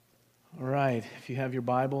right, if you have your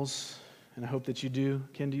Bibles, and I hope that you do.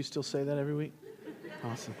 Ken, do you still say that every week?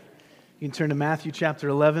 Awesome. You can turn to Matthew chapter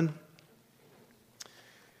 11.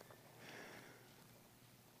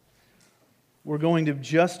 We're going to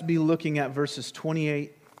just be looking at verses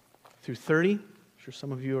 28 through 30. I'm sure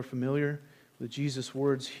some of you are familiar with Jesus'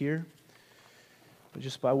 words here. But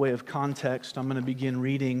just by way of context, I'm going to begin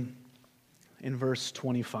reading in verse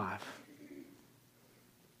 25.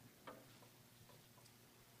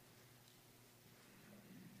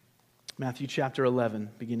 Matthew chapter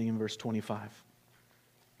 11, beginning in verse 25.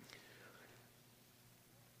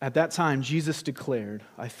 At that time, Jesus declared,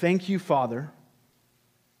 "I thank you, Father,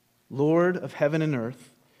 Lord of heaven and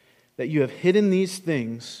earth, that you have hidden these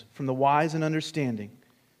things from the wise and understanding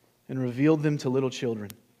and revealed them to little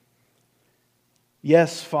children.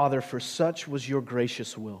 Yes, Father, for such was your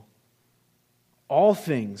gracious will. All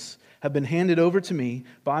things have been handed over to me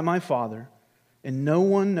by my Father, and no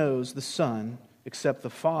one knows the Son except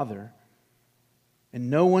the Father, and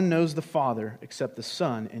no one knows the Father except the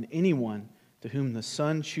Son, and anyone to whom the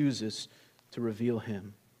Son chooses to reveal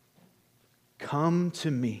him. Come to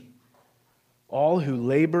me, all who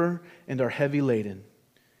labor and are heavy laden,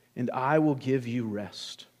 and I will give you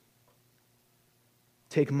rest.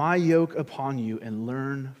 Take my yoke upon you and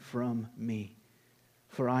learn from me,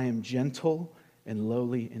 for I am gentle and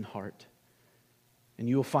lowly in heart, and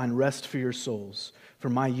you will find rest for your souls. For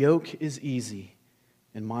my yoke is easy,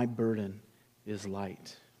 and my burden is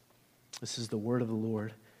light." This is the word of the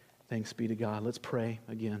Lord. Thanks be to God. Let's pray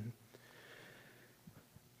again.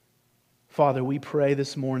 Father, we pray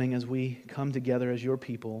this morning as we come together as your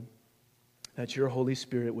people that your Holy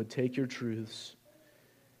Spirit would take your truths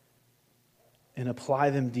and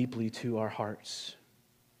apply them deeply to our hearts.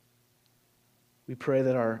 We pray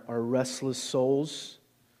that our restless souls,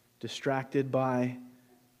 distracted by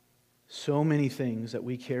so many things that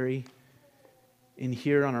we carry in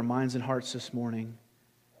here on our minds and hearts this morning,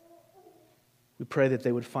 we pray that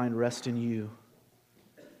they would find rest in you.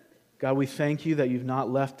 God, we thank you that you've not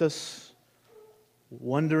left us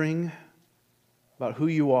wondering about who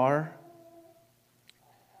you are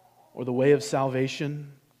or the way of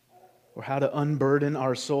salvation or how to unburden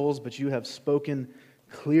our souls, but you have spoken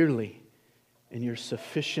clearly in your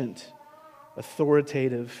sufficient,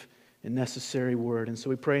 authoritative, and necessary word. And so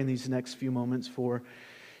we pray in these next few moments for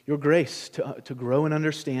your grace to grow in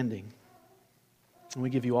understanding. And we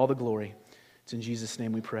give you all the glory. It's in Jesus'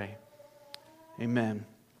 name we pray. Amen.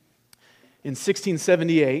 In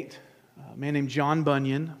 1678, a man named John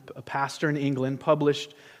Bunyan, a pastor in England,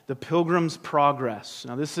 published The Pilgrim's Progress.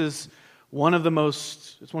 Now this is it's one of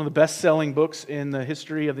the best-selling books in the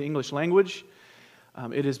history of the English language.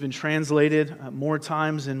 It has been translated more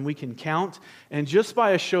times than we can count. And just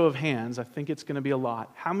by a show of hands, I think it's going to be a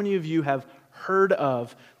lot. How many of you have heard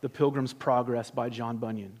of The Pilgrim's Progress by John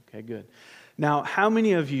Bunyan? Okay, good. Now, how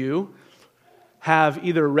many of you have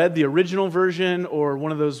either read the original version or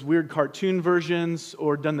one of those weird cartoon versions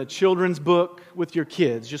or done the children's book with your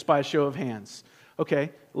kids, just by a show of hands?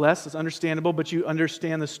 Okay, less, it's understandable, but you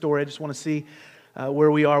understand the story. I just want to see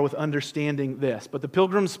where we are with understanding this. But The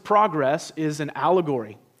Pilgrim's Progress is an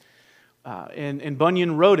allegory. And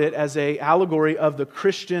Bunyan wrote it as an allegory of the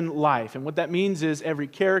Christian life. And what that means is every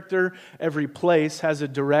character, every place has a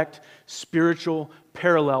direct spiritual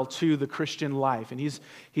parallel to the Christian life. And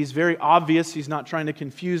he's very obvious. He's not trying to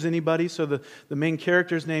confuse anybody. So the main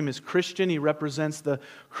character's name is Christian. He represents the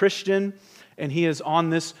Christian. And he is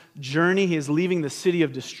on this journey. He is leaving the city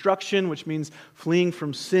of destruction, which means fleeing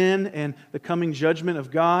from sin and the coming judgment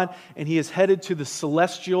of God. And he is headed to the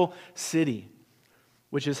celestial city,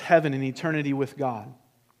 which is heaven and eternity with God.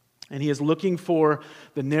 And he is looking for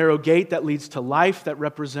the narrow gate that leads to life, that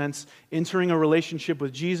represents entering a relationship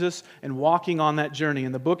with Jesus and walking on that journey.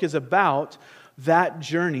 And the book is about that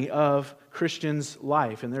journey of Christian's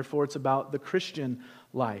life, and therefore it's about the Christian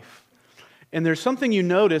life. And there's something you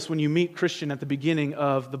notice when you meet Christian at the beginning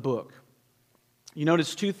of the book. You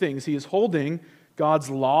notice two things. He is holding God's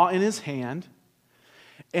law in his hand,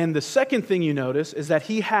 and the second thing you notice is that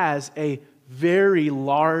he has a very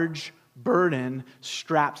large burden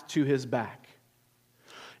strapped to his back.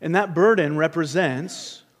 And that burden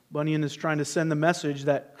represents, Bunyan is trying to send the message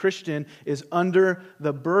that Christian is under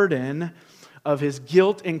the burden of his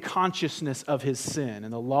guilt and consciousness of his sin.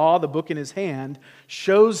 And the law, the book in his hand,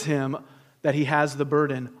 shows him that he has the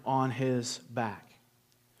burden on his back.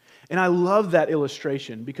 And I love that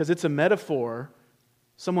illustration because it's a metaphor,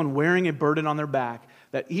 someone wearing a burden on their back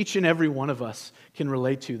that each and every one of us can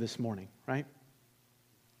relate to this morning, right?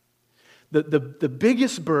 The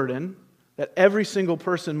biggest burden that every single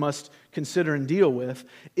person must consider and deal with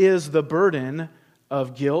is the burden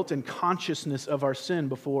of guilt and consciousness of our sin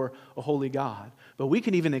before a holy God. But we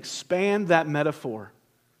can even expand that metaphor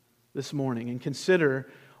this morning and consider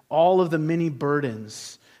all of the many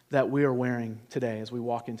burdens that we are wearing today as we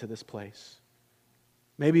walk into this place.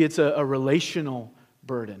 Maybe it's a relational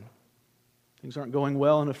burden. Things aren't going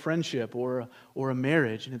well in a friendship or a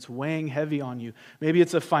marriage, and it's weighing heavy on you. Maybe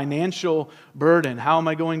it's a financial burden. How am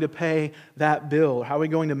I going to pay that bill? How are we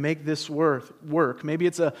going to make this work? Maybe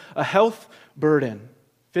it's a health burden,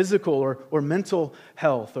 physical or mental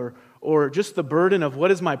health, or just the burden of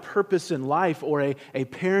what is my purpose in life, or a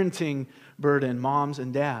parenting burden, moms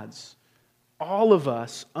and dads. All of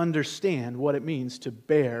us understand what it means to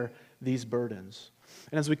bear these burdens.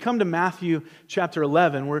 And as we come to Matthew chapter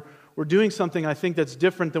 11, we're doing something I think that's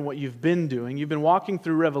different than what you've been doing. You've been walking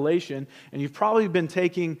through Revelation, and you've probably been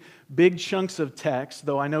taking big chunks of text,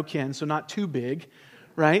 though I know Ken, so not too big,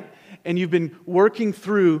 right? And you've been working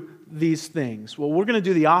through these things. Well, we're going to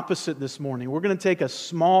do the opposite this morning. We're going to take a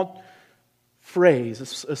small phrase,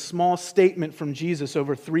 a small statement from Jesus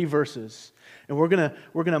over 3 verses, and we're going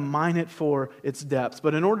to mine it for its depths.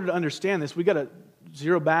 But in order to understand this, we got to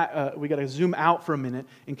zoom out for a minute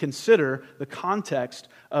and consider the context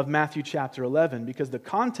of Matthew chapter 11, because the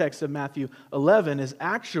context of Matthew 11 is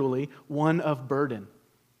actually one of burden.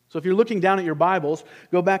 So if you're looking down at your Bibles,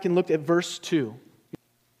 go back and look at verse 2.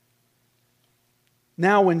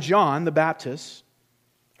 Now when John the Baptist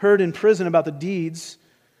heard in prison about the deeds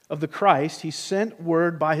of the Christ, he sent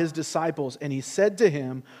word by his disciples, and he said to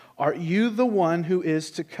him, "Are you the one who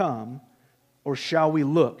is to come, or shall we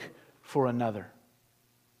look for another?"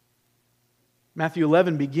 Matthew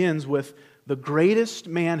 11 begins with the greatest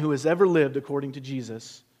man who has ever lived, according to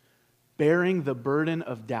Jesus, bearing the burden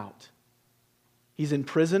of doubt. He's in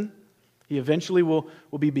prison. He eventually will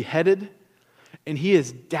be beheaded. And he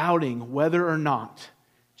is doubting whether or not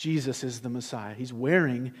Jesus is the Messiah. He's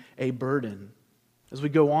wearing a burden. As we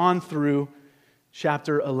go on through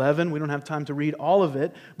chapter 11, we don't have time to read all of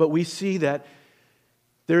it, but we see that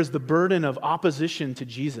there's the burden of opposition to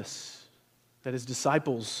Jesus that his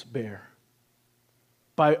disciples bear.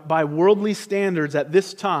 By worldly standards at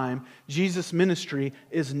this time, Jesus' ministry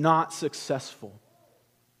is not successful.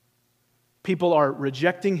 People are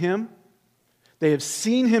rejecting him. They have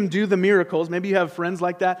seen him do the miracles. Maybe you have friends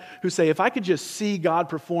like that who say, if I could just see God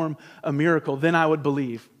perform a miracle, then I would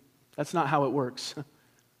believe. That's not how it works.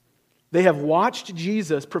 They have watched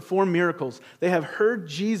Jesus perform miracles. They have heard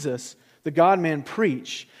Jesus, the God-man,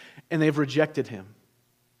 preach, and they've rejected him.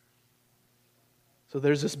 So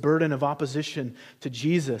there's this burden of opposition to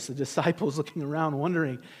Jesus. The disciples looking around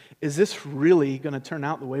wondering, is this really going to turn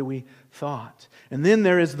out the way we thought? And then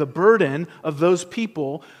there is the burden of those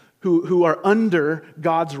people who are under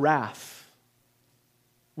God's wrath.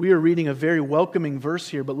 We are reading a very welcoming verse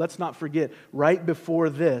here, but let's not forget, right before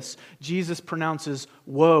this, Jesus pronounces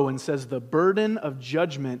woe and says, the burden of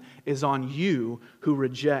judgment is on you who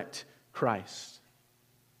reject Christ.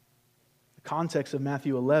 The context of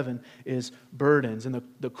Matthew 11 is burdens. And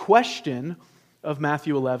the question of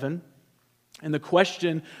Matthew 11, and the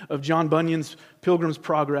question of John Bunyan's Pilgrim's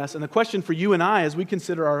Progress, and the question for you and I as we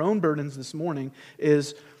consider our own burdens this morning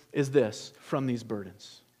is this: from these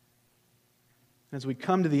burdens. As we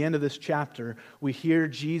come to the end of this chapter, we hear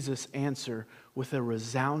Jesus answer with a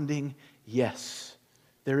resounding yes.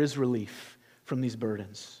 There is relief from these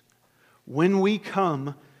burdens. When we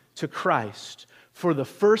come to Christ for the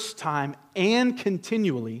first time and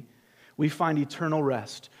continually, we find eternal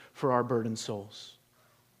rest for our burdened souls.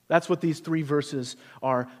 That's what these 3 verses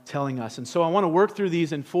are telling us. And so I want to work through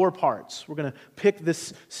these in 4 parts. We're going to pick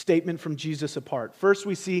this statement from Jesus apart. First,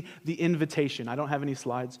 we see the invitation. I don't have any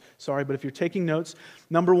slides, sorry, but if you're taking notes,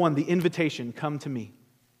 number 1, the invitation, come to me.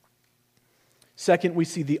 Second, we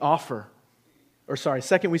see the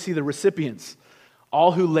recipients,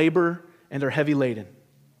 all who labor and are heavy laden.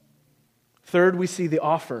 Third, we see the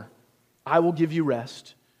offer, I will give you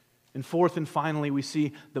rest. And fourth and finally, we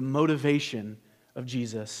see the motivation of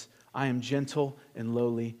Jesus, I am gentle and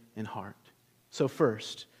lowly in heart. So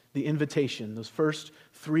first, the invitation, those first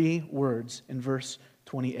 3 words in verse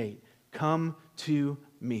 28. Come to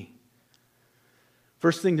me.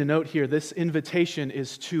 First thing to note here, this invitation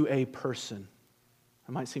is to a person.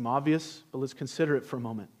 It might seem obvious, but let's consider it for a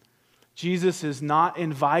moment. Jesus is not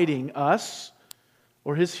inviting us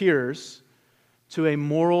or his hearers to a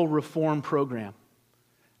moral reform program,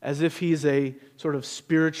 as if he's a sort of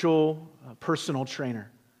spiritual, personal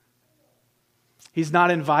trainer. He's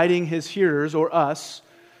not inviting his hearers or us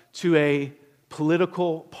to a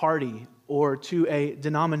political party or to a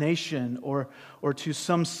denomination or to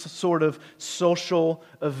some sort of social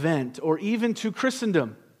event or even to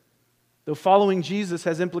Christendom, So following Jesus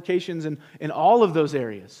has implications in all of those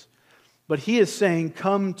areas. But he is saying,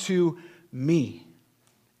 come to me.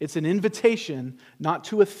 It's an invitation not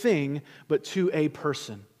to a thing, but to a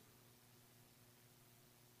person.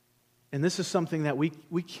 And this is something that we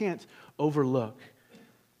can't overlook.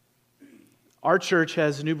 Our church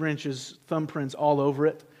has New Branch's thumbprints all over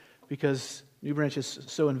it because New Branch is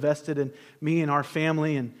so invested in me and our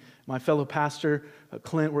family and my fellow pastor,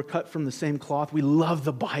 Clint. We're cut from the same cloth. We love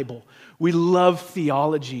the Bible. We love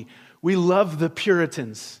theology. We love the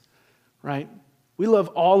Puritans, right? We love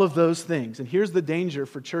all of those things. And here's the danger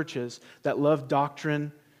for churches that love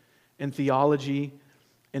doctrine and theology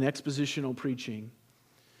and expositional preaching.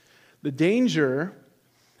 The danger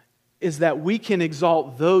is that we can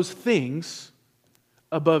exalt those things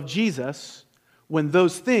above Jesus when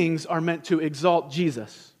those things are meant to exalt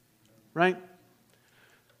Jesus, right?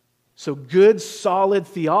 So good, solid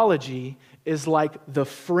theology is like the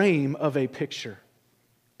frame of a picture.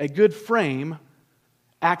 A good frame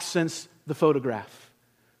accents the photograph.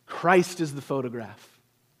 Christ is the photograph,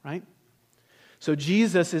 right? So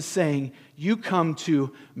Jesus is saying, you come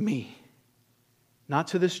to me. Not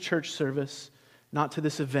to this church service, not to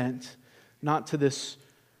this event, not to this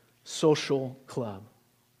social club.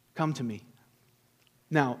 Come to me.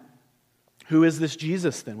 Now, who is this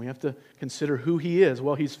Jesus then? We have to consider who he is.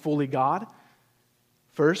 Well, he's fully God.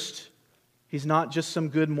 First, he's not just some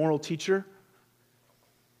good moral teacher.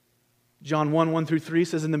 John 1:1-3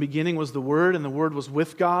 says, in the beginning was the Word, and the Word was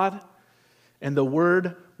with God, and the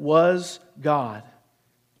Word was God.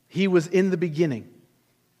 He was in the beginning.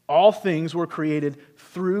 All things were created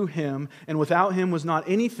through him, and without him was not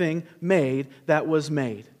anything made that was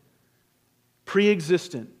made.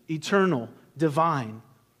 Pre-existent, eternal, divine.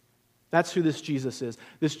 That's who this Jesus is.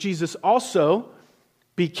 This Jesus also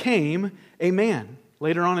became a man.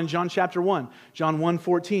 Later on in John chapter 1, John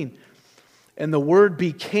 1:14. And the Word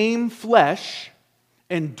became flesh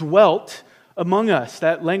and dwelt among us.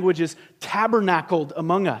 That language is tabernacled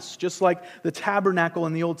among us, just like the tabernacle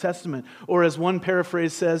in the Old Testament. Or as one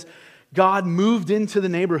paraphrase says, God moved into the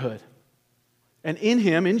neighborhood. And in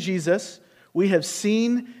him, in Jesus, we have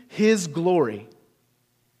seen his glory.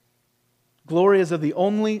 Glory is of the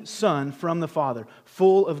only Son from the Father,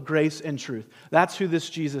 full of grace and truth. That's who this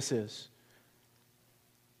Jesus is.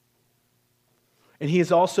 And he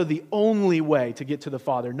is also the only way to get to the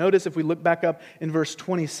Father. Notice if we look back up in verse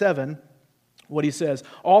 27, what he says,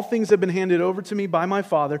 all things have been handed over to me by my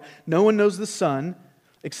Father. No one knows the Son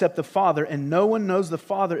except the Father, and no one knows the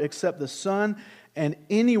Father except the Son and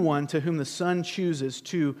anyone to whom the Son chooses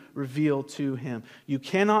to reveal to him. You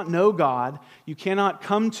cannot know God, you cannot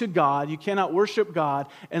come to God, you cannot worship God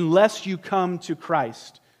unless you come to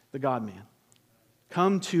Christ, the God-man.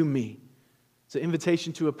 Come to me. It's an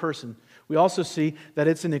invitation to a person. We also see that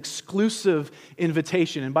it's an exclusive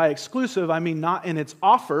invitation. And by exclusive, I mean not in its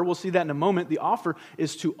offer. We'll see that in a moment. The offer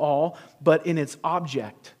is to all, but in its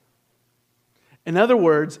object. In other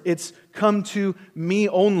words, it's come to me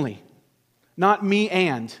only, not me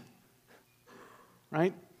and.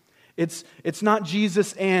 Right? It's not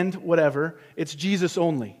Jesus and whatever. It's Jesus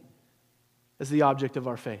only as the object of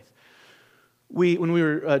our faith. When we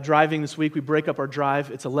were driving this week, we break up our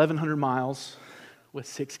drive. It's 1,100 miles. With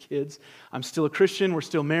 6 kids. I'm still a Christian. We're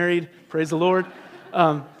still married. Praise the Lord.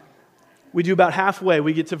 We do about halfway.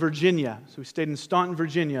 We get to Virginia. So we stayed in Staunton,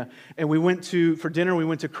 Virginia. And for dinner, we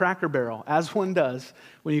went to Cracker Barrel, as one does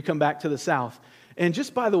when you come back to the South. And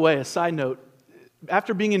just by the way, a side note,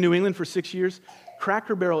 after being in New England for 6 years,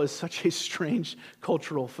 Cracker Barrel is such a strange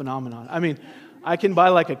cultural phenomenon. I mean, I can buy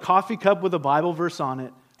like a coffee cup with a Bible verse on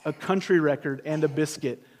it, a country record, and a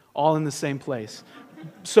biscuit all in the same place.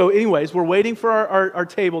 So anyways, we're waiting for our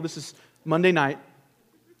table. This is Monday night.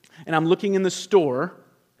 And I'm looking in the store,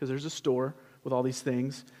 because there's a store with all these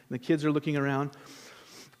things. And the kids are looking around.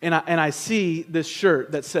 And I see this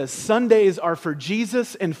shirt that says, Sundays are for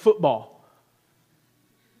Jesus and football.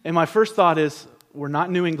 And my first thought is, we're not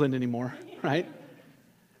in New England anymore, right?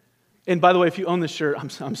 And by the way, if you own this shirt,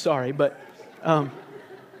 I'm sorry. But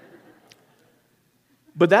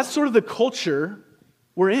that's sort of the culture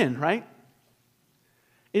we're in, right?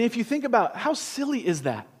 And if you think about how silly is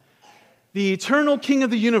that? The eternal King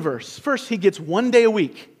of the universe. First, he gets 1 day a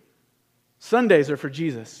week. Sundays are for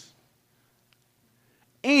Jesus.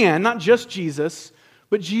 And not just Jesus,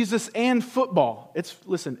 but Jesus and football.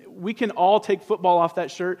 Listen, we can all take football off that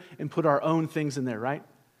shirt and put our own things in there, right?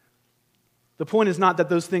 The point is not that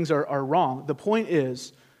those things are wrong. The point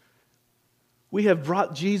is we have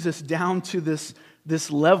brought Jesus down to this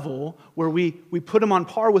level where we put him on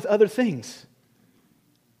par with other things.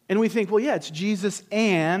 And we think, well, yeah, it's Jesus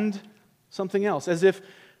and something else. As if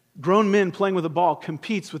grown men playing with a ball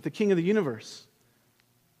competes with the King of the universe.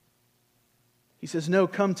 He says, no,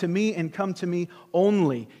 come to me and come to me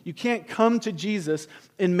only. You can't come to Jesus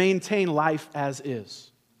and maintain life as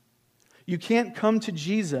is. You can't come to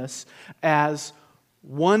Jesus as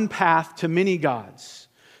one path to many gods.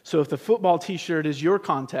 So if the football t-shirt is your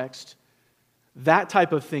context, that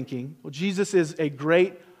type of thinking, well, Jesus is a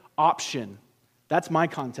great option. That's my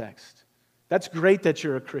context. That's great that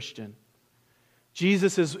you're a Christian.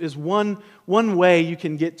 Jesus is one way you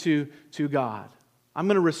can get to God. I'm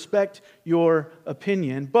going to respect your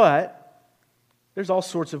opinion, but there's all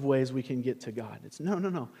sorts of ways we can get to God. It's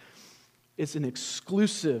no. It's an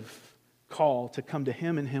exclusive call to come to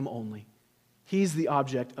Him and Him only. He's the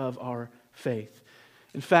object of our faith.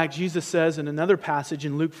 In fact, Jesus says in another passage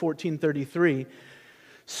in Luke 14:33,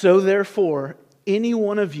 so therefore, any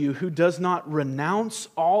one of you who does not renounce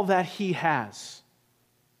all that he has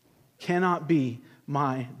cannot be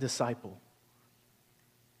my disciple.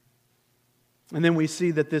 And then we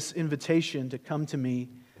see that this invitation to come to me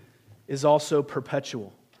is also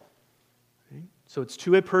perpetual. Okay? So it's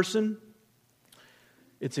to a person,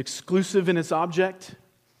 it's exclusive in its object,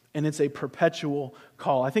 and it's a perpetual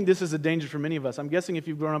call. I think this is a danger for many of us. I'm guessing if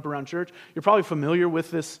you've grown up around church, you're probably familiar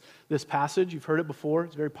with this passage. You've heard it before.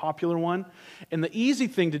 It's a very popular one. And the easy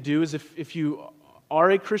thing to do is if you are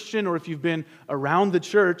a Christian or if you've been around the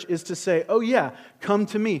church is to say, oh yeah, come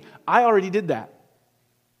to me. I already did that,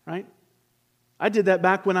 right? I did that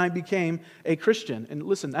back when I became a Christian. And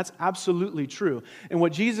listen, that's absolutely true. And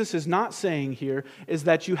what Jesus is not saying here is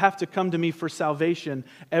that you have to come to me for salvation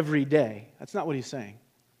every day. That's not what He's saying.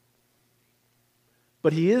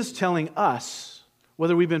 But He is telling us,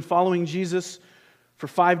 whether we've been following Jesus for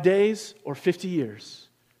 5 days or 50 years,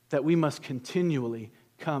 that we must continually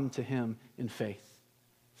come to Him in faith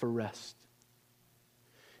for rest.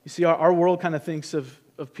 You see, our world kind of thinks of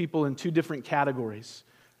people in two different categories.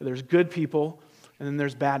 There's good people, and then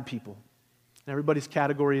there's bad people. And everybody's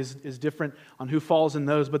category is different on who falls in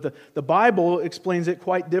those, but the Bible explains it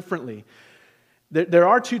quite differently. There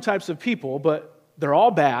are two types of people, but they're all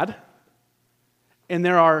bad. And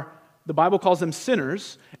the Bible calls them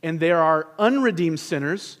sinners, and there are unredeemed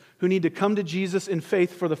sinners who need to come to Jesus in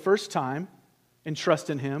faith for the first time and trust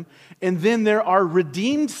in Him. And then there are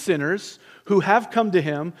redeemed sinners who have come to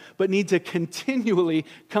Him but need to continually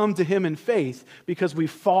come to Him in faith because we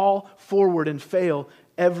fall forward and fail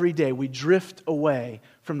every day. We drift away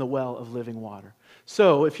from the well of living water.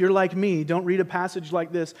 So if you're like me, don't read a passage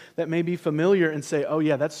like this that may be familiar and say, oh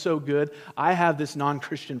yeah, that's so good. I have this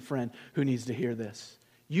non-Christian friend who needs to hear this.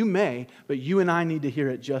 You may, but you and I need to hear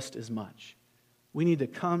it just as much. We need to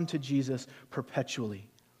come to Jesus perpetually.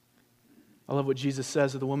 I love what Jesus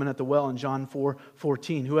says of the woman at the well in John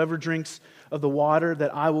 4:14. Whoever drinks of the water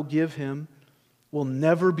that I will give him will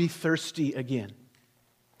never be thirsty again.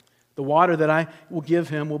 The water that I will give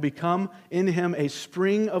him will become in him a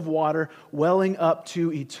spring of water welling up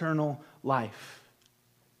to eternal life.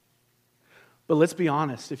 But let's be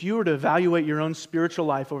honest. If you were to evaluate your own spiritual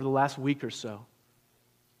life over the last week or so,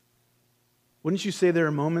 wouldn't you say there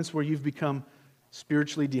are moments where you've become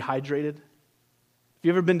spiritually dehydrated? Have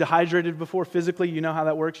you ever been dehydrated before physically? You know how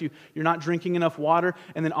that works. You're not drinking enough water,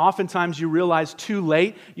 and then oftentimes you realize too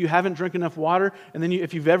late you haven't drank enough water, and then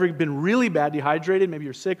if you've ever been really bad dehydrated, maybe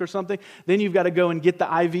you're sick or something, then you've got to go and get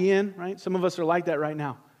the IV in, right? Some of us are like that right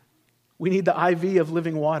now. We need the IV of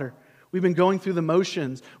living water. We've been going through the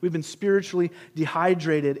motions. We've been spiritually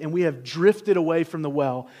dehydrated, and we have drifted away from the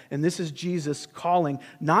well, and this is Jesus calling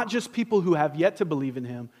not just people who have yet to believe in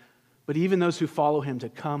Him, but even those who follow Him to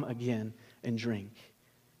come again and drink.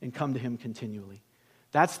 And come to Him continually.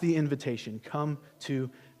 That's the invitation. Come to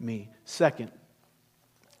me. Second,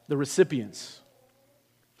 the recipients.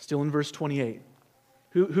 Still in verse 28.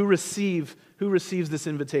 Who receives this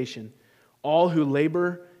invitation? All who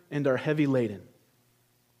labor and are heavy laden.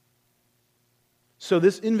 So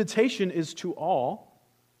this invitation is to all.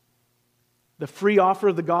 The free offer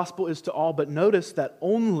of the gospel is to all, but notice that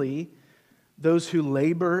only those who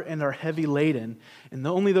labor and are heavy laden, and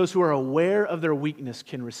only those who are aware of their weakness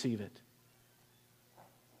can receive it.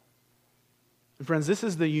 And friends, this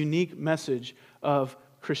is the unique message of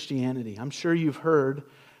Christianity. I'm sure you've heard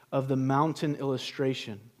of the mountain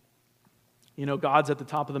illustration. You know, God's at the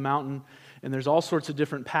top of the mountain, and there's all sorts of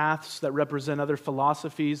different paths that represent other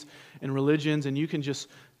philosophies and religions, and you can just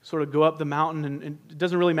sort of go up the mountain, and it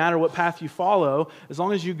doesn't really matter what path you follow. As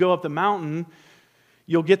long as you go up the mountain,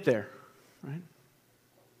 you'll get there. Right?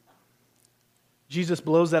 Jesus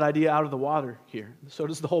blows that idea out of the water here. So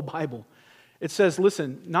does the whole Bible. It says,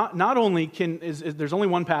 listen, not only there's only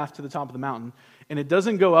one path to the top of the mountain, and it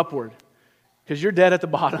doesn't go upward. because you're dead at the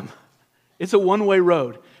bottom. It's a one-way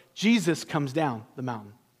road. Jesus comes down the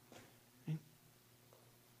mountain.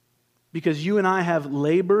 Because you and I have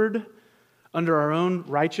labored under our own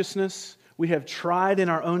righteousness. We have tried in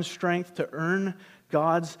our own strength to earn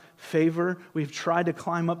God's favor. We've tried to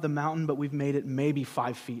climb up the mountain, but we've made it maybe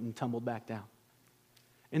 5 feet and tumbled back down.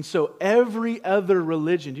 And so every other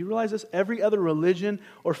religion, do you realize this? Every other religion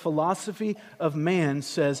or philosophy of man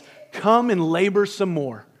says, come and labor some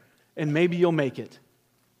more, and maybe you'll make it.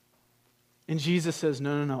 And Jesus says,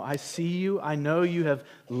 no, I see you. I know you have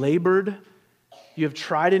labored. You have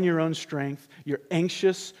tried in your own strength. You're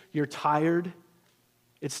anxious. You're tired.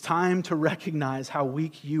 It's time to recognize how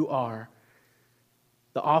weak you are.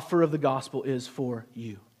 The offer of the gospel is for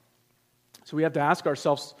you. So we have to ask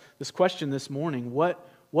ourselves this question this morning.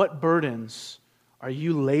 What burdens are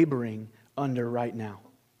you laboring under right now?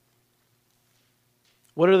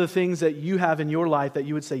 What are the things that you have in your life that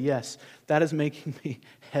you would say, yes, that is making me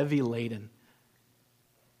heavy laden?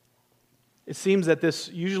 It seems that this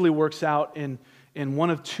usually works out in one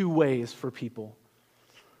of two ways for people.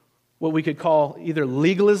 What we could call either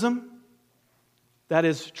legalism, that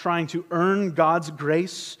is trying to earn God's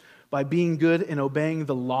grace by being good and obeying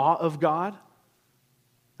the law of God.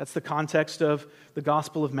 That's the context of the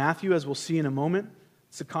Gospel of Matthew, as we'll see in a moment.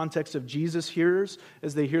 It's the context of Jesus' hearers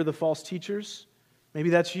as they hear the false teachers. Maybe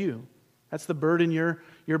that's you. That's the burden you're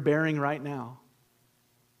bearing right now.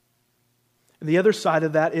 And the other side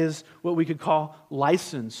of that is what we could call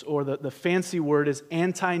license, or the fancy word is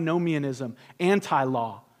antinomianism,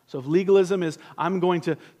 anti-law. So if legalism is, I'm going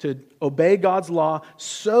to obey God's law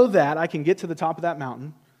so that I can get to the top of that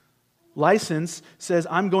mountain. License says,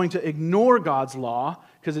 I'm going to ignore God's law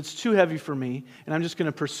because it's too heavy for me, and I'm just going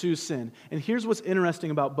to pursue sin. And here's what's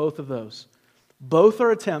interesting about both of those. Both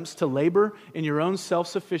are attempts to labor in your own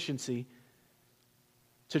self-sufficiency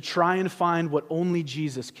to try and find what only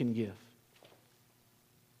Jesus can give.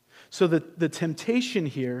 So the temptation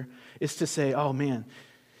here is to say, oh man,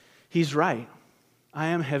 he's right. I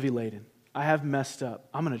am heavy laden. I have messed up.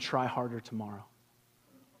 I'm going to try harder tomorrow.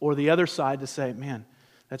 Or the other side to say, man,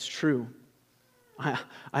 that's true.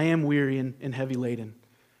 I am weary and heavy laden.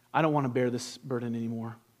 I don't want to bear this burden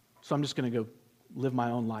anymore. So I'm just going to go live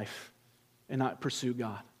my own life and not pursue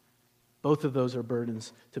God. Both of those are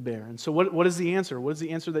burdens to bear. And so what is the answer? What is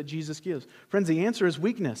the answer that Jesus gives? Friends, the answer is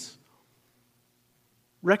weakness.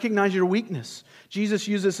 Recognize your weakness. Jesus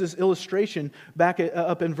uses this illustration back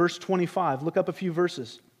up in verse 25. Look up a few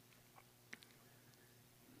verses.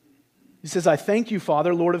 He says, I thank you,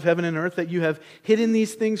 Father, Lord of heaven and earth, that you have hidden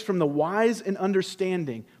these things from the wise and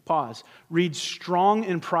understanding. Pause. Read strong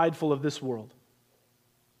and prideful of this world.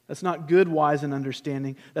 That's not good, wise, and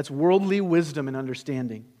understanding. That's worldly wisdom and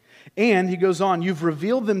understanding. And he goes on, you've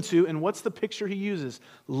revealed them to, and what's the picture he uses?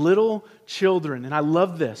 Little children. And I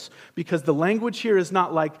love this because the language here is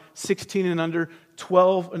not like 16 and under,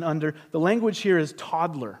 12 and under. The language here is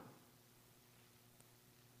toddler.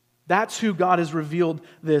 That's who God has revealed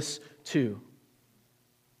this to.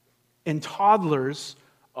 And toddlers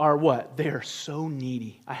are what? They are so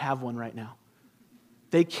needy. I have one right now.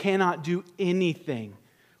 They cannot do anything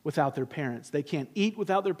without their parents. They can't eat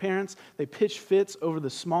without their parents. They pitch fits over the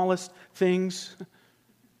smallest things.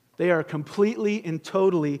 They are completely and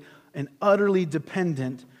totally and utterly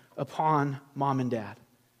dependent upon mom and dad.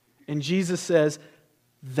 And Jesus says,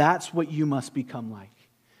 that's what you must become like.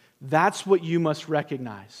 That's what you must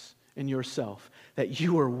recognize in yourself. That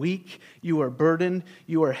you are weak, you are burdened,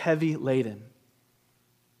 you are heavy laden.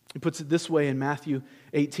 He puts it this way in Matthew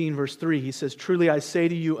 18, verse 3. He says, truly I say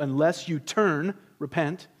to you, unless you turn,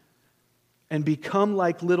 repent, and become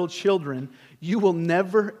like little children, you will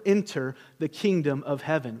never enter the kingdom of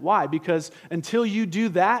heaven. Why? Because until you do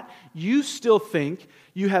that, you still think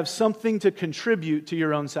you have something to contribute to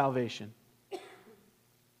your own salvation.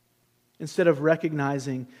 Instead of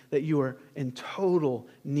recognizing that you are in total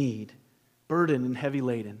need, burdened and heavy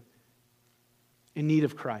laden, in need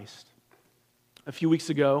of Christ. A few weeks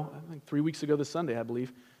ago, I think 3 weeks ago this Sunday, I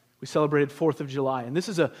believe, we celebrated 4th of July. And this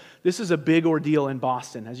is a big ordeal in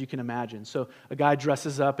Boston, as you can imagine. So a guy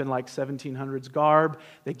dresses up in like 1700s garb.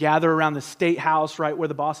 They gather around the State House, right where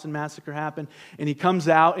the Boston Massacre happened. And he comes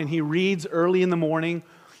out and he reads early in the morning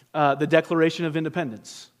the Declaration of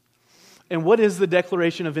Independence. And what is the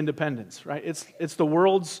Declaration of Independence, right? It's the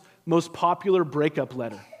world's most popular breakup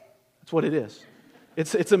letter. That's what it is.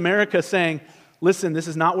 It's America saying, listen, this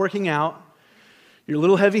is not working out. You're a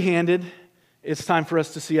little heavy-handed. It's time for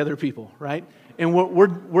us to see other people, right? And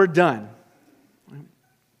we're done.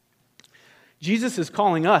 Jesus is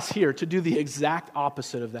calling us here to do the exact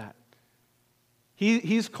opposite of that.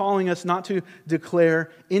 He's calling us not to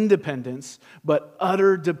declare independence, but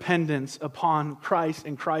utter dependence upon Christ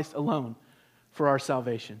and Christ alone for our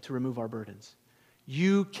salvation, to remove our burdens.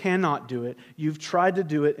 You cannot do it. You've tried to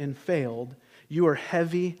do it and failed. You are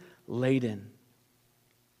heavy laden.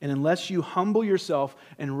 And unless you humble yourself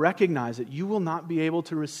and recognize it, you will not be able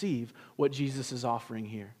to receive what Jesus is offering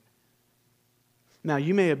here. Now,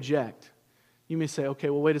 you may object. You may say,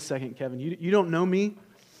 okay, well, wait a second, Kevin. You don't know me.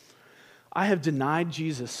 I have denied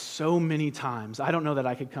Jesus so many times, I don't know that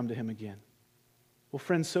I could come to him again. Well,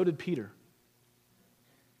 friends, so did Peter.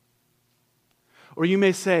 Or you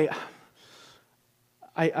may say,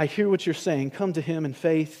 I hear what you're saying. Come to him in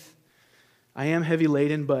faith. I am heavy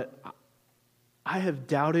laden, but I have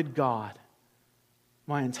doubted God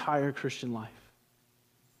my entire Christian life.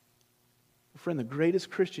 Friend, the greatest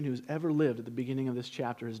Christian who's ever lived at the beginning of this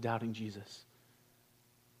chapter is doubting Jesus.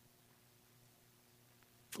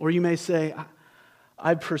 Or you may say,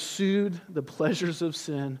 I pursued the pleasures of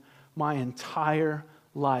sin my entire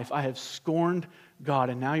life. I have scorned God,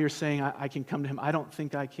 and now you're saying I can come to him. I don't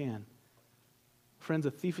think I can. Friends,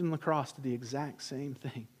 a thief on the cross did the exact same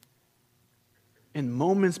thing. And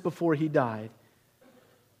moments before he died,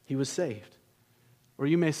 he was saved. Or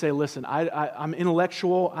you may say, listen, I'm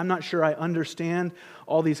intellectual. I'm not sure I understand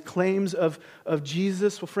all these claims of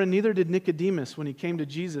Jesus. Well, friend, neither did Nicodemus when he came to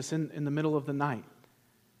Jesus in the middle of the night.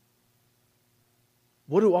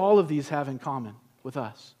 What do all of these have in common with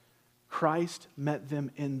us? Christ met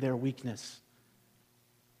them in their weakness.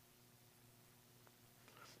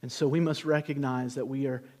 And so we must recognize that we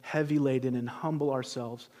are heavy laden and humble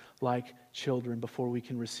ourselves like children before we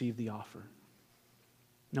can receive the offer.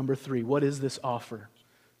 Number 3, what is this offer?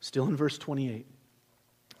 Still in verse 28.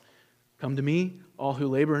 Come to me, all who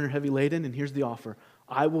labor and are heavy laden, and here's the offer.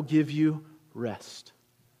 I will give you rest.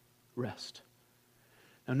 Rest.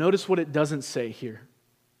 Now notice what it doesn't say here.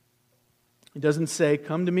 It doesn't say,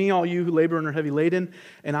 come to me, all you who labor and are heavy laden,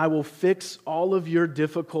 and I will fix all of your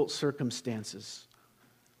difficult circumstances.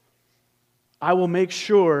 I will make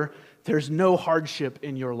sure there's no hardship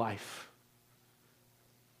in your life.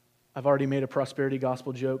 I've already made a prosperity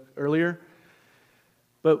gospel joke earlier,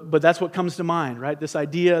 but that's what comes to mind, right? This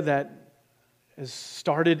idea that has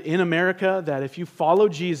started in America, that if you follow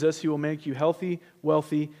Jesus, he will make you healthy,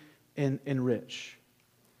 wealthy, and rich.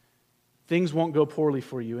 Things won't go poorly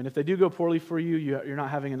for you. And if they do go poorly for you, you're not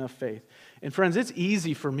having enough faith. And friends, it's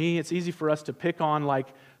easy for me, it's easy for us to pick on like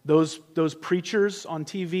those preachers on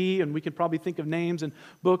TV, and we can probably think of names and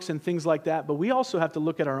books and things like that, but we also have to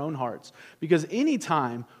look at our own hearts. Because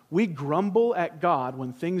anytime we grumble at God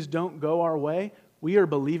when things don't go our way, we are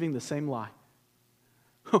believing the same lie.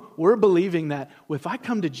 We're believing that if I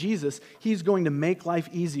come to Jesus, he's going to make life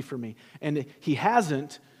easy for me. And he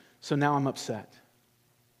hasn't, so now I'm upset.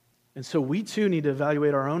 And so we too need to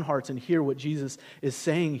evaluate our own hearts and hear what Jesus is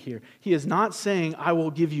saying here. He is not saying, I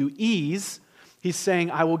will give you ease. He's saying,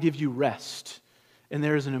 I will give you rest. And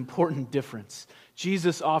there is an important difference.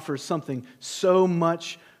 Jesus offers something so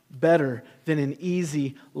much better than an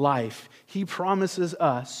easy life. He promises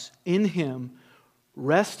us in him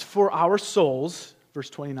rest for our souls, verse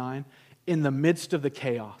 29, in the midst of the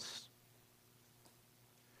chaos.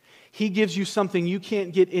 He gives you something you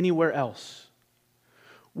can't get anywhere else.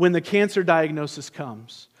 When the cancer diagnosis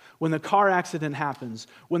comes, when the car accident happens,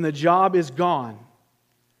 when the job is gone,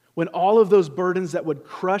 when all of those burdens that would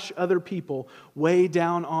crush other people weigh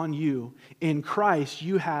down on you, in Christ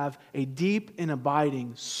you have a deep and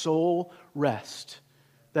abiding soul rest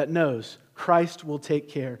that knows Christ will take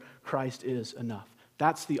care, Christ is enough.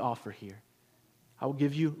 That's the offer here. I will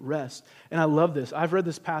give you rest. And I love this. I've read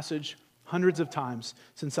this passage hundreds of times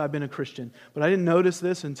since I've been a Christian, but I didn't notice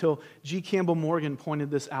this until G. Campbell Morgan pointed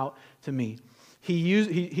this out to me.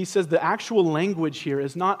 He says the actual language here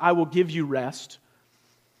is not, I will give you rest,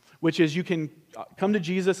 which is you can come to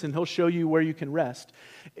Jesus and he'll show you where you can rest.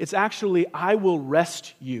 It's actually, I will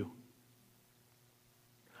rest you.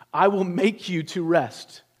 I will make you to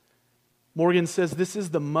rest. Morgan says this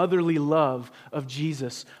is the motherly love of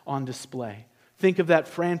Jesus on display. Think of that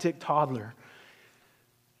frantic toddler.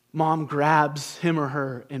 Mom grabs him or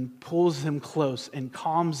her and pulls them close and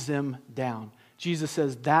calms them down. Jesus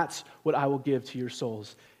says, that's what I will give to your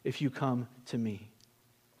souls if you come to me.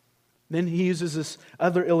 Then he uses this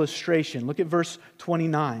other illustration. Look at verse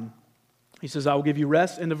 29. He says, I will give you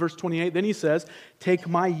rest. Into verse 28, then he says, take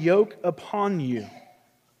my yoke upon you.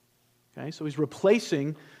 Okay, so he's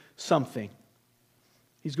replacing something.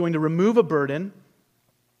 He's going to remove a burden.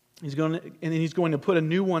 He's going to put a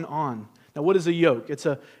new one on. Now, what is a yoke? It's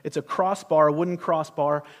a crossbar, a wooden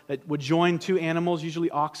crossbar that would join two animals, usually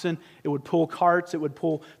oxen. It would pull carts. It would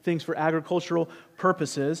pull things for agricultural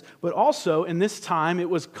purposes. But also, in this time, it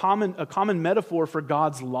was a common metaphor for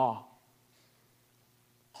God's law.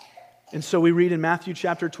 And so we read in Matthew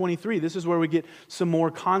chapter 23, this is where we get some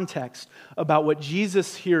more context about what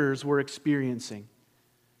Jesus' hearers were experiencing.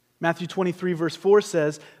 Matthew 23 verse 4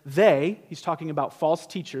 says, he's talking about false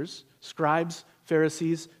teachers, scribes,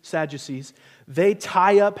 Pharisees, Sadducees, they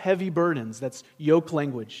tie up heavy burdens, that's yoke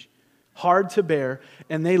language, hard to bear,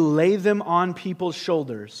 and they lay them on people's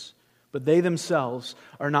shoulders, but they themselves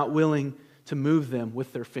are not willing to move them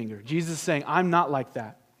with their finger. Jesus is saying, I'm not like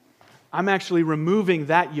that. I'm actually removing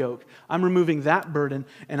that yoke. I'm removing that burden,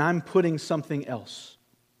 and I'm putting something else.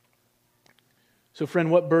 So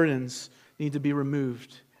friend, what burdens need to be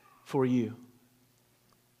removed for you?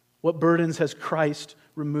 What burdens has Christ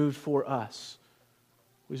removed for us?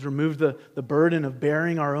 He's removed the burden of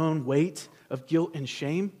bearing our own weight of guilt and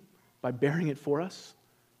shame by bearing it for us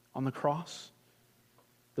on the cross.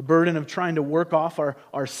 The burden of trying to work off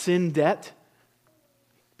our sin debt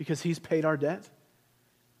because He's paid our debt.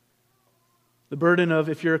 The burden of,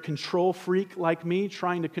 if you're a control freak like me,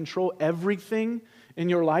 trying to control everything in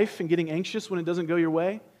your life and getting anxious when it doesn't go your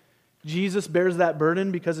way. Jesus bears that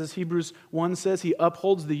burden because, as Hebrews 1 says, He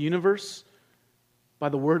upholds the universe by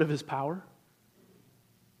the word of His power.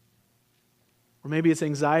 Or maybe it's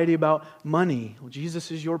anxiety about money. Well, Jesus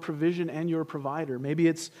is your provision and your provider. Maybe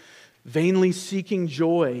it's vainly seeking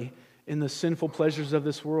joy in the sinful pleasures of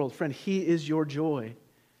this world. Friend, He is your joy.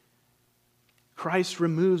 Christ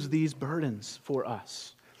removes these burdens for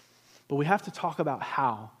us. But we have to talk about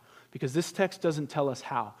how, because this text doesn't tell us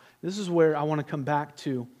how. This is where I want to come back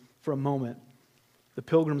to for a moment, the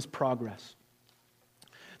Pilgrim's Progress.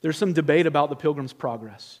 There's some debate about the Pilgrim's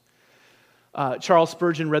Progress. Charles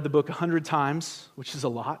Spurgeon read the book 100 times, which is a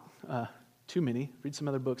lot, too many. Read some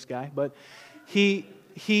other books, guy. But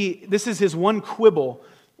this is his one quibble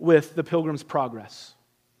with the Pilgrim's Progress.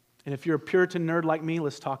 And if you're a Puritan nerd like me,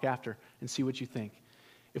 let's talk after and see what you think.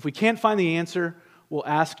 If we can't find the answer, we'll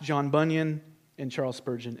ask John Bunyan and Charles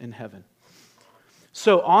Spurgeon in heaven.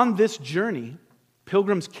 So on this journey,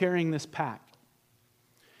 Pilgrim's carrying this pack.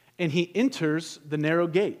 And he enters the narrow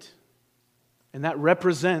gate. And that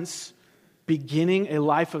represents beginning a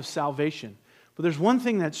life of salvation. But there's one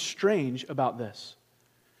thing that's strange about this.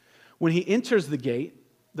 When he enters the gate,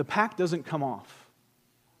 the pack doesn't come off.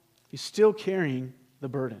 He's still carrying the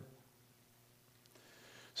burden.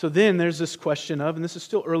 So then there's this question of, and this is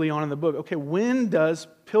still early on in the book, okay, when does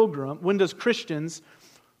Christian's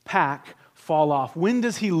pack fall off? When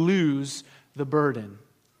does he lose the burden?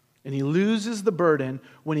 And he loses the burden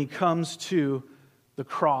when he comes to the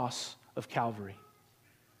cross of Calvary.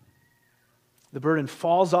 The burden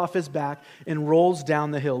falls off his back and rolls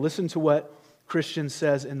down the hill. Listen to what Christian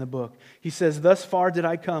says in the book. He says, "Thus far did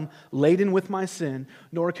I come, laden with my sin,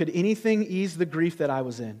 nor could anything ease the grief that I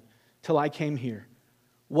was in, till I came here.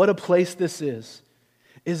 What a place this is!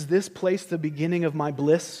 Is this place the beginning of my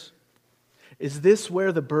bliss? Is this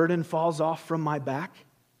where the burden falls off from my back?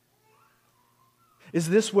 Is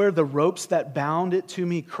this where the ropes that bound it to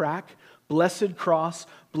me crack? Blessed cross,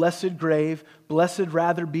 blessed grave, blessed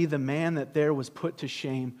rather be the man that there was put to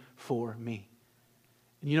shame for me."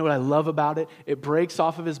 And you know what I love about it? It breaks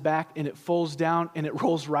off of his back and it folds down and it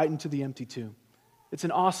rolls right into the empty tomb. It's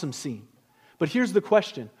an awesome scene. But here's the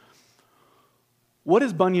question. What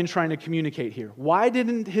is Bunyan trying to communicate here? Why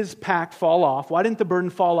didn't his pack fall off? Why didn't the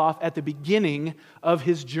burden fall off at the beginning of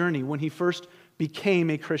his journey when he first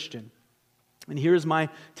became a Christian? And here's my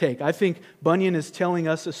take. I think Bunyan is telling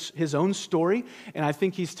us his own story, and I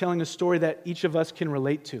think he's telling a story that each of us can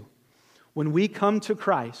relate to. When we come to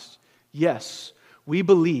Christ, yes, we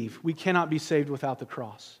believe we cannot be saved without the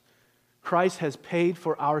cross. Christ has paid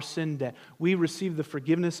for our sin debt. We receive the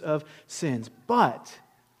forgiveness of sins. But,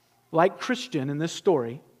 like Christian in this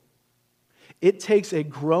story, it takes a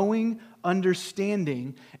growing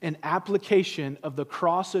understanding and application of the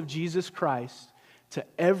cross of Jesus Christ to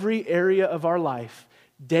every area of our life,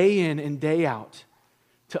 day in and day out,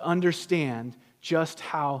 to understand just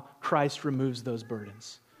how Christ removes those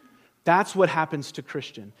burdens. That's what happens to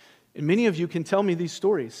Christian. And many of you can tell me these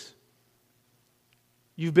stories.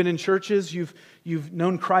 You've been in churches, you've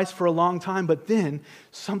known Christ for a long time, but then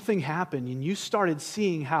something happened and you started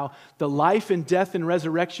seeing how the life and death and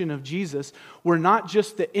resurrection of Jesus were not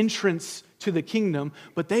just the entrance to the kingdom,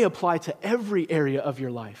 but they apply to every area of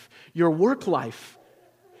your life. Your work life,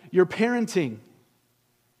 your parenting,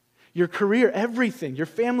 your career, everything, your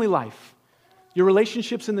family life. your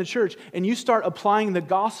relationships in the church, and you start applying the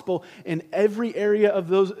gospel in every area of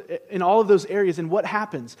those, in all of those areas, and what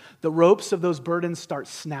happens? The ropes of those burdens start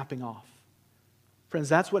snapping off. Friends,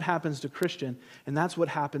 that's what happens to Christian, and that's what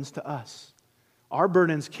happens to us. Our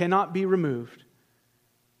burdens cannot be removed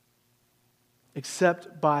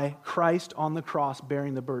except by Christ on the cross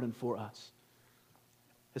bearing the burden for us.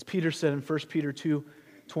 As Peter said in 1 Peter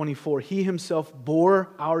 2:24, He Himself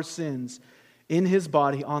bore our sins in His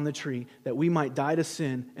body on the tree, that we might die to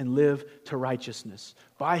sin and live to righteousness.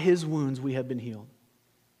 By His wounds we have been healed.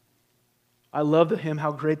 I love the hymn,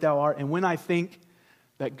 How Great Thou Art, and when I think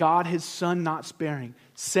that God, His Son not sparing,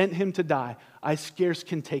 sent Him to die, I scarce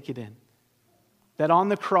can take it in. That on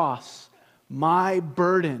the cross, my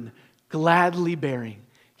burden gladly bearing,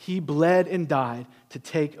 He bled and died to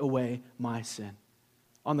take away my sin.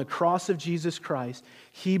 On the cross of Jesus Christ,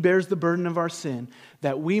 He bears the burden of our sin,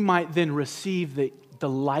 that we might then receive the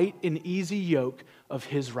light and easy yoke of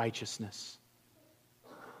His righteousness.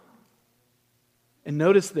 And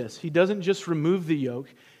notice this, He doesn't just remove the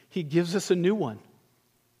yoke, He gives us a new one.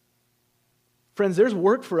 Friends, there's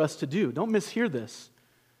work for us to do. Don't mishear this.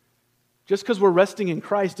 Just because we're resting in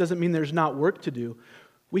Christ doesn't mean there's not work to do.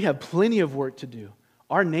 We have plenty of work to do.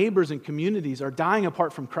 Our neighbors and communities are dying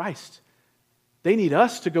apart from Christ. They need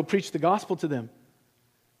us to go preach the gospel to them.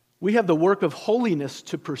 We have the work of holiness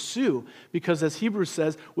to pursue because, as Hebrews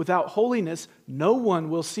says, without holiness, no one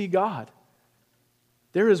will see God.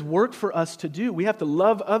 There is work for us to do. We have to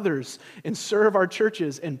love others and serve our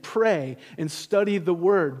churches and pray and study the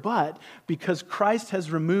Word. But because Christ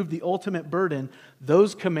has removed the ultimate burden,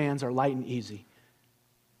 those commands are light and easy.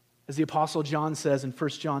 As the Apostle John says in 1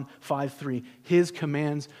 John 5:3, His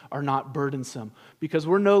commands are not burdensome. Because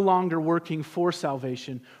we're no longer working for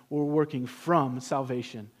salvation, we're working from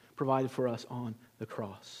salvation provided for us on the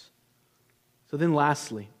cross. So then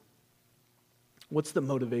lastly, what's the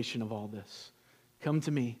motivation of all this? Come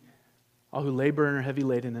to me, all who labor and are heavy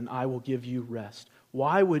laden, and I will give you rest.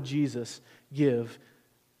 Why would Jesus give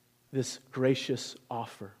this gracious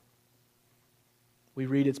offer? We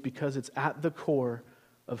read it's because it's at the core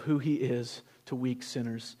of who He is to weak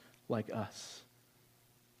sinners like us.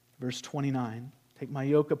 Verse 29, take my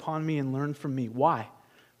yoke upon me and learn from me. Why?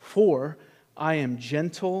 For I am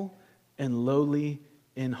gentle and lowly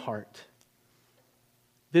in heart.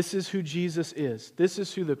 This is who Jesus is. This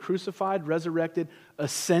is who the crucified, resurrected,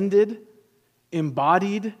 ascended,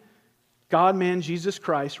 embodied God-man Jesus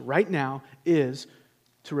Christ right now is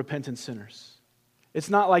to repentant sinners. It's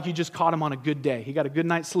not like you just caught Him on a good day. He got a good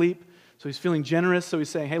night's sleep, so He's feeling generous, so He's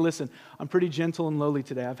saying, hey, listen, I'm pretty gentle and lowly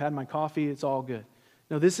today. I've had my coffee, it's all good.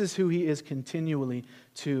 No, this is who He is continually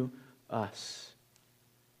to us.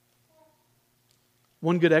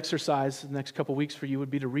 One good exercise the next couple weeks for you would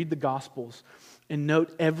be to read the Gospels and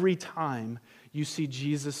note every time you see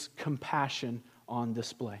Jesus' compassion on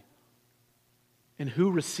display. And who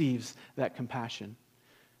receives that compassion?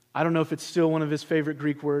 I don't know if it's still one of His favorite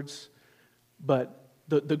Greek words, but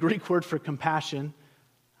the Greek word for compassion,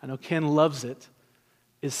 I know Ken loves it,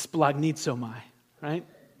 is splagnizomai, right?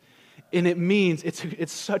 And it means,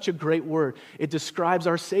 it's such a great word. It describes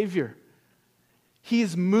our Savior. He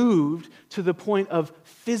is moved to the point of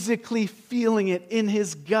physically feeling it in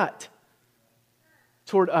His gut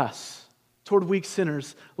toward us, toward weak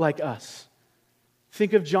sinners like us.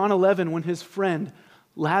 Think of John 11 when His friend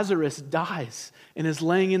Lazarus dies and is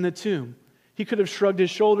laying in the tomb. He could have shrugged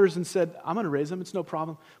His shoulders and said, I'm going to raise him, it's no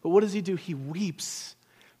problem. But what does He do? He weeps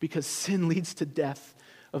because sin leads to death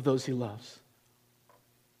of those He loves.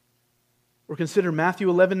 Or consider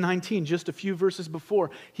Matthew 11:19, just a few verses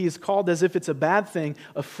before. He is called, as if it's a bad thing,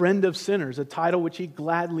 a friend of sinners, a title which He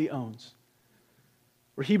gladly owns.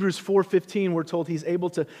 Or Hebrews 4:15, we're told He's able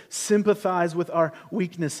to sympathize with our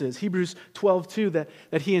weaknesses. Hebrews 12:2,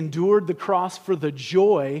 that He endured the cross for the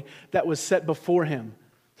joy that was set before Him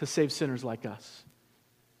to save sinners like us.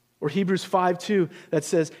 Or Hebrews 5:2, that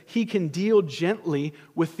says He can deal gently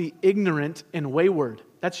with the ignorant and wayward.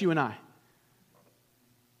 That's you and I.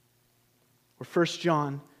 Or 1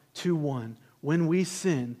 John 2:1, when we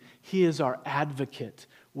sin, He is our advocate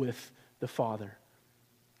with the Father.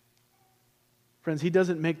 Friends, He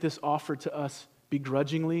doesn't make this offer to us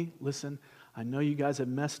begrudgingly. Listen, I know you guys have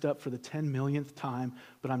messed up for the 10 millionth time,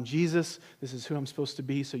 but I'm Jesus. This is who I'm supposed to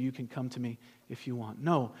be, so you can come to me if you want.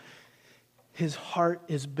 No, His heart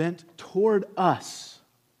is bent toward us.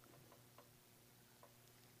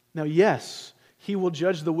 Now, yes, He will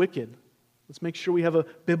judge the wicked. Let's make sure we have a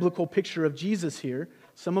biblical picture of Jesus here.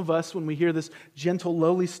 Some of us, when we hear this gentle,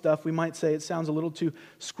 lowly stuff, we might say it sounds a little too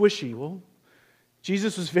squishy. Well,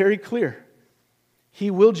 Jesus was very clear.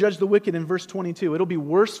 He will judge the wicked in verse 22. It'll be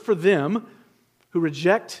worse for them who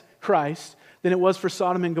reject Christ than it was for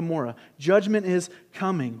Sodom and Gomorrah. Judgment is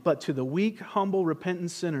coming, but to the weak, humble,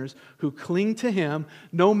 repentant sinners who cling to Him,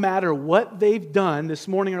 no matter what they've done this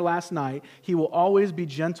morning or last night, He will always be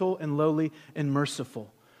gentle and lowly and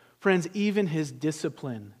merciful. Friends, even His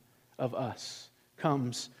discipline of us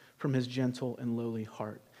comes from His gentle and lowly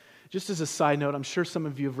heart. Just as a side note, I'm sure some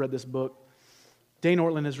of you have read this book. Dane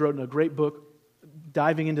Ortland has written a great book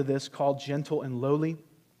diving into this called Gentle and Lowly.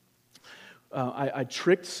 I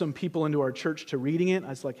tricked some people into our church to reading it. I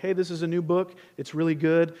was like, hey, this is a new book. It's really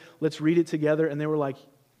good. Let's read it together. And they were like,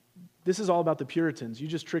 this is all about the Puritans. You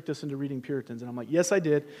just tricked us into reading Puritans. And I'm like, yes, I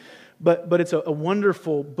did. But it's a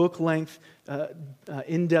wonderful book-length,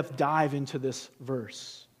 in-depth dive into this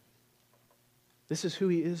verse. This is who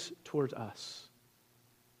He is towards us.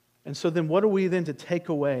 And so then what are we then to take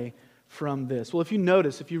away from this? Well, if you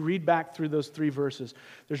notice, if you read back through those 3 verses,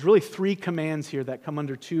 there's really 3 commands here that come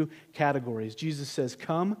under 2 categories. Jesus says,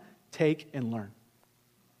 come, take, and learn.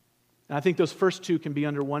 And I think those first 2 can be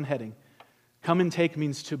under one heading. Come and take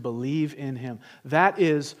means to believe in Him. That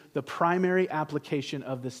is the primary application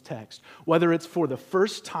of this text. Whether it's for the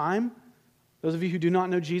first time, those of you who do not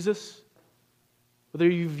know Jesus, whether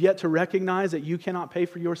you've yet to recognize that you cannot pay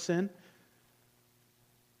for your sin,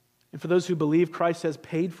 and for those who believe Christ has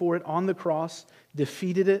paid for it on the cross,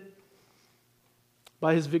 defeated it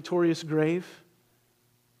by His victorious grave,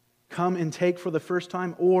 come and take for the first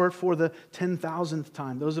time or for the 10,000th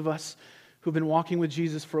time. Those of us who've been walking with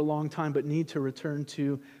Jesus for a long time but need to return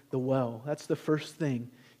to the well. That's the first thing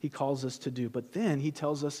He calls us to do. But then He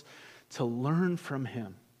tells us to learn from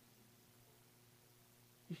Him.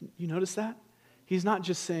 You notice that? He's not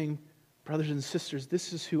just saying, brothers and sisters,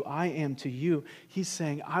 this is who I am to you. He's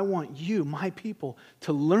saying, I want you, my people,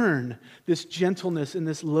 to learn this gentleness and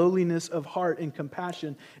this lowliness of heart and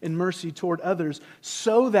compassion and mercy toward others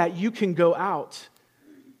so that you can go out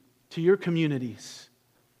to your communities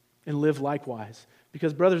and live likewise.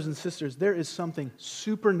 Because, brothers and sisters, there is something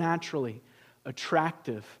supernaturally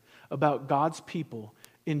attractive about God's people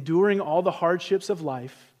enduring all the hardships of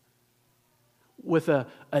life with a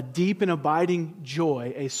deep and abiding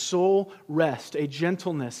joy, a soul rest, a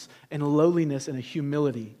gentleness and a lowliness and a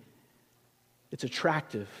humility. It's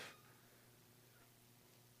attractive.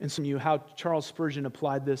 And some of you, how Charles Spurgeon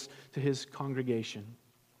applied this to his congregation.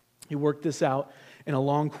 He worked this out in a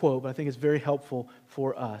long quote, but I think it's very helpful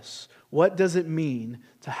for us. What does it mean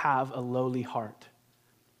to have a lowly heart?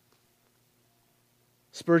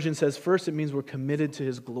 Spurgeon says, first, it means we're committed to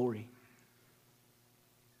His glory.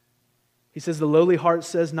 He says, the lowly heart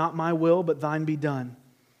says, not my will, but thine be done.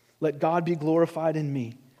 Let God be glorified in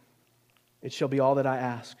me. It shall be all that I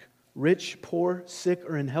ask. Rich, poor, sick,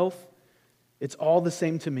 or in health, it's all the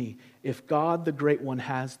same to me. If God, the great one,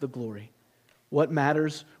 has the glory, what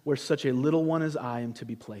matters where such a little one as I am to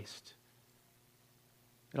be placed?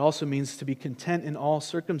 It also means to be content in all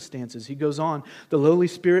circumstances. He goes on, the lowly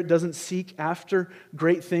spirit doesn't seek after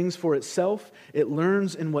great things for itself. It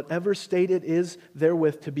learns in whatever state it is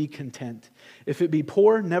therewith to be content. If it be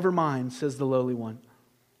poor, never mind, says the lowly one.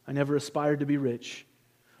 I never aspired to be rich.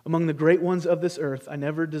 Among the great ones of this earth, I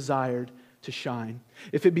never desired to shine.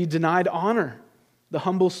 If it be denied honor, the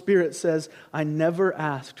humble spirit says, I never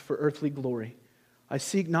asked for earthly glory. I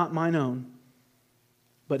seek not mine own,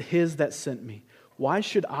 but His that sent me. Why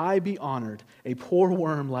should I be honored, a poor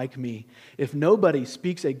worm like me, if nobody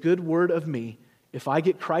speaks a good word of me? If I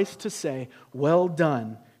get Christ to say, well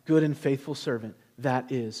done, good and faithful servant,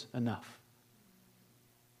 that is enough.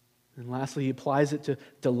 And lastly, he applies it to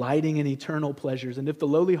delighting in eternal pleasures. And if the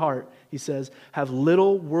lowly heart, he says, have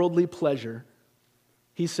little worldly pleasure,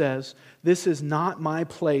 he says, this is not my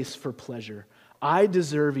place for pleasure. I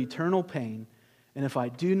deserve eternal pain, and if I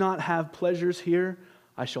do not have pleasures here,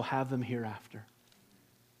 I shall have them hereafter.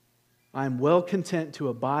 I am well content to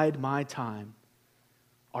abide my time.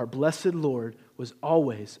 Our blessed Lord was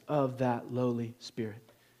always of that lowly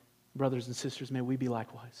spirit. Brothers and sisters, may we be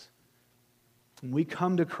likewise. When we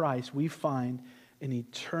come to Christ, we find an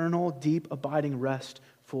eternal, deep, abiding rest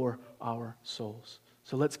for our souls.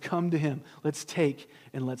 So let's come to Him. Let's take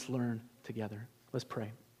and let's learn together. Let's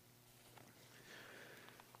pray.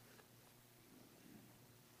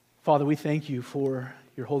 Father, we thank You for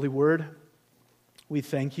Your holy word. We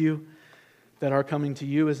thank You that our coming to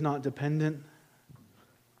You is not dependent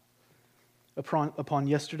upon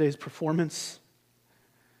yesterday's performance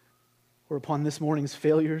or upon this morning's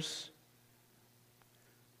failures,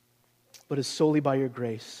 but is solely by Your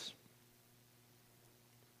grace.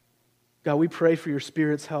 God, we pray for Your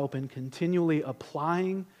Spirit's help in continually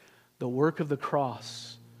applying the work of the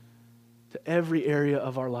cross to every area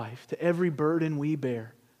of our life, to every burden we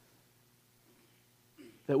bear.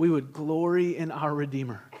 that we would glory in our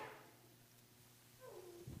Redeemer,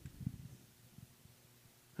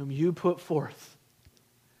 whom you put forth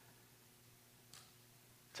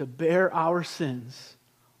to bear our sins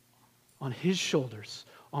on his shoulders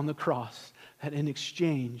on the cross, that in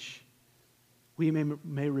exchange we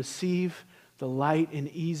may receive the light and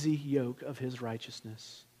easy yoke of his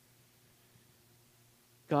righteousness.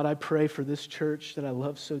 God, I pray for this church that I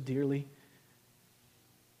love so dearly,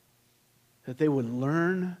 that they would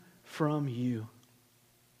learn from you,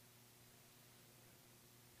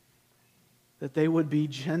 that they would be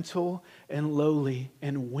gentle and lowly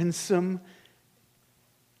and winsome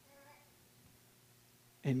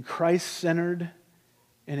and Christ-centered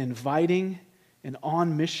and inviting and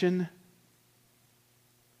on mission,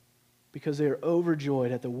 because they are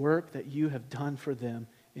overjoyed at the work that you have done for them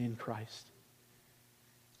in Christ.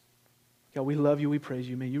 God, we love you, we praise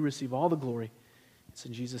you. May you receive all the glory. It's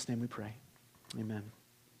in Jesus' name we pray. Amen.